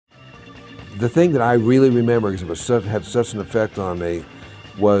The thing that I really remember, because had such an effect on me,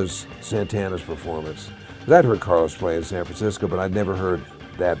 was Santana's performance. I'd heard Carlos play in San Francisco, but I'd never heard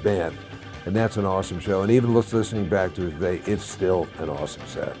that band. And that's an awesome show. And even listening back to it today, it's still an awesome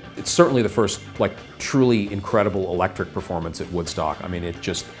set. It's certainly the first, like, truly incredible electric performance at Woodstock. I mean, it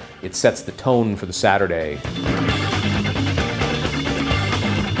sets the tone for the Saturday.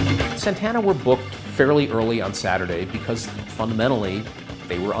 Santana were booked fairly early on Saturday because fundamentally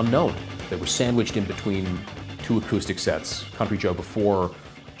they were unknown. They were sandwiched in between two acoustic sets, Country Joe before,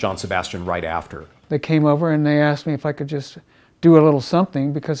 John Sebastian right after. They came over and they asked me if I could just do a little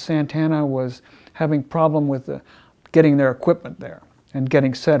something because Santana was having problem with getting their equipment there and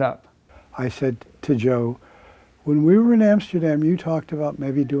getting set up. I said to Joe, when we were in Amsterdam, you talked about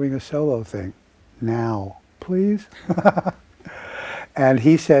maybe doing a solo thing. Now, please? And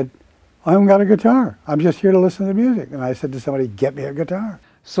he said, I haven't got a guitar. I'm just here to listen to the music. And I said to somebody, get me a guitar.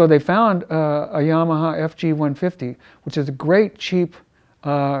 So they found a Yamaha FG150, which is a great, cheap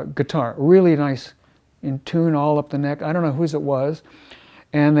guitar, really nice, in tune all up the neck. I don't know whose it was.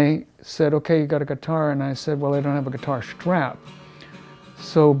 And they said, okay, you got a guitar. And I said, well, they don't have a guitar strap.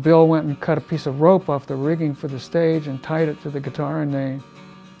 So Bill went and cut a piece of rope off the rigging for the stage and tied it to the guitar, and they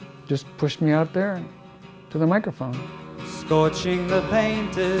just pushed me out there to the microphone. Scorching the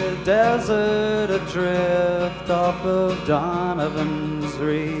painted desert adrift off of Donovan's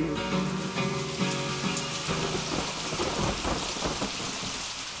Reef.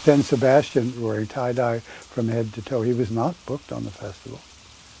 Then Sebastian, wearing tie-dye from head to toe, he was not booked on the festival.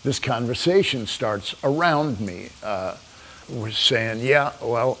 This conversation starts around me. We're saying, yeah,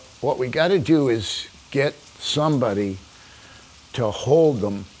 well, what we got to do is get somebody to hold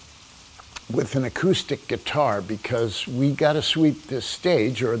them with an acoustic guitar, because we got to sweep this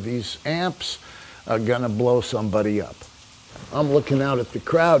stage or these amps are going to blow somebody up. I'm looking out at the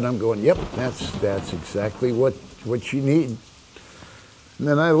crowd and I'm going, yep, that's exactly what you need. And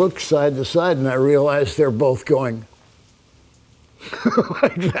then I look side to side and I realize they're both going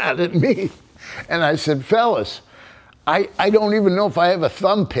like that at me. And I said, fellas, I don't even know if I have a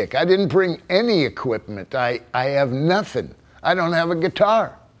thumb pick. I didn't bring any equipment. I have nothing. I don't have a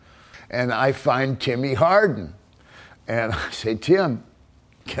guitar. And I find Timmy Harden. And I say, Tim,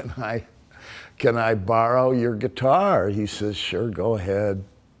 can I borrow your guitar? He says, sure, go ahead.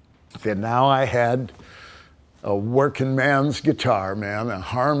 Then now I had a working man's guitar, man, a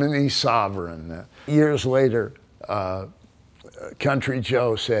Harmony Sovereign. Years later, Country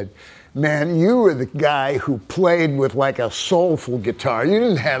Joe said, man, you were the guy who played with like a soulful guitar. You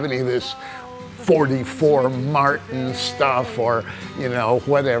didn't have any of this 44 Martin stuff or, you know,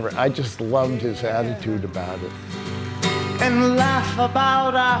 whatever. I just loved his attitude about it. And laugh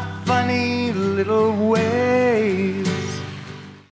about our funny little ways.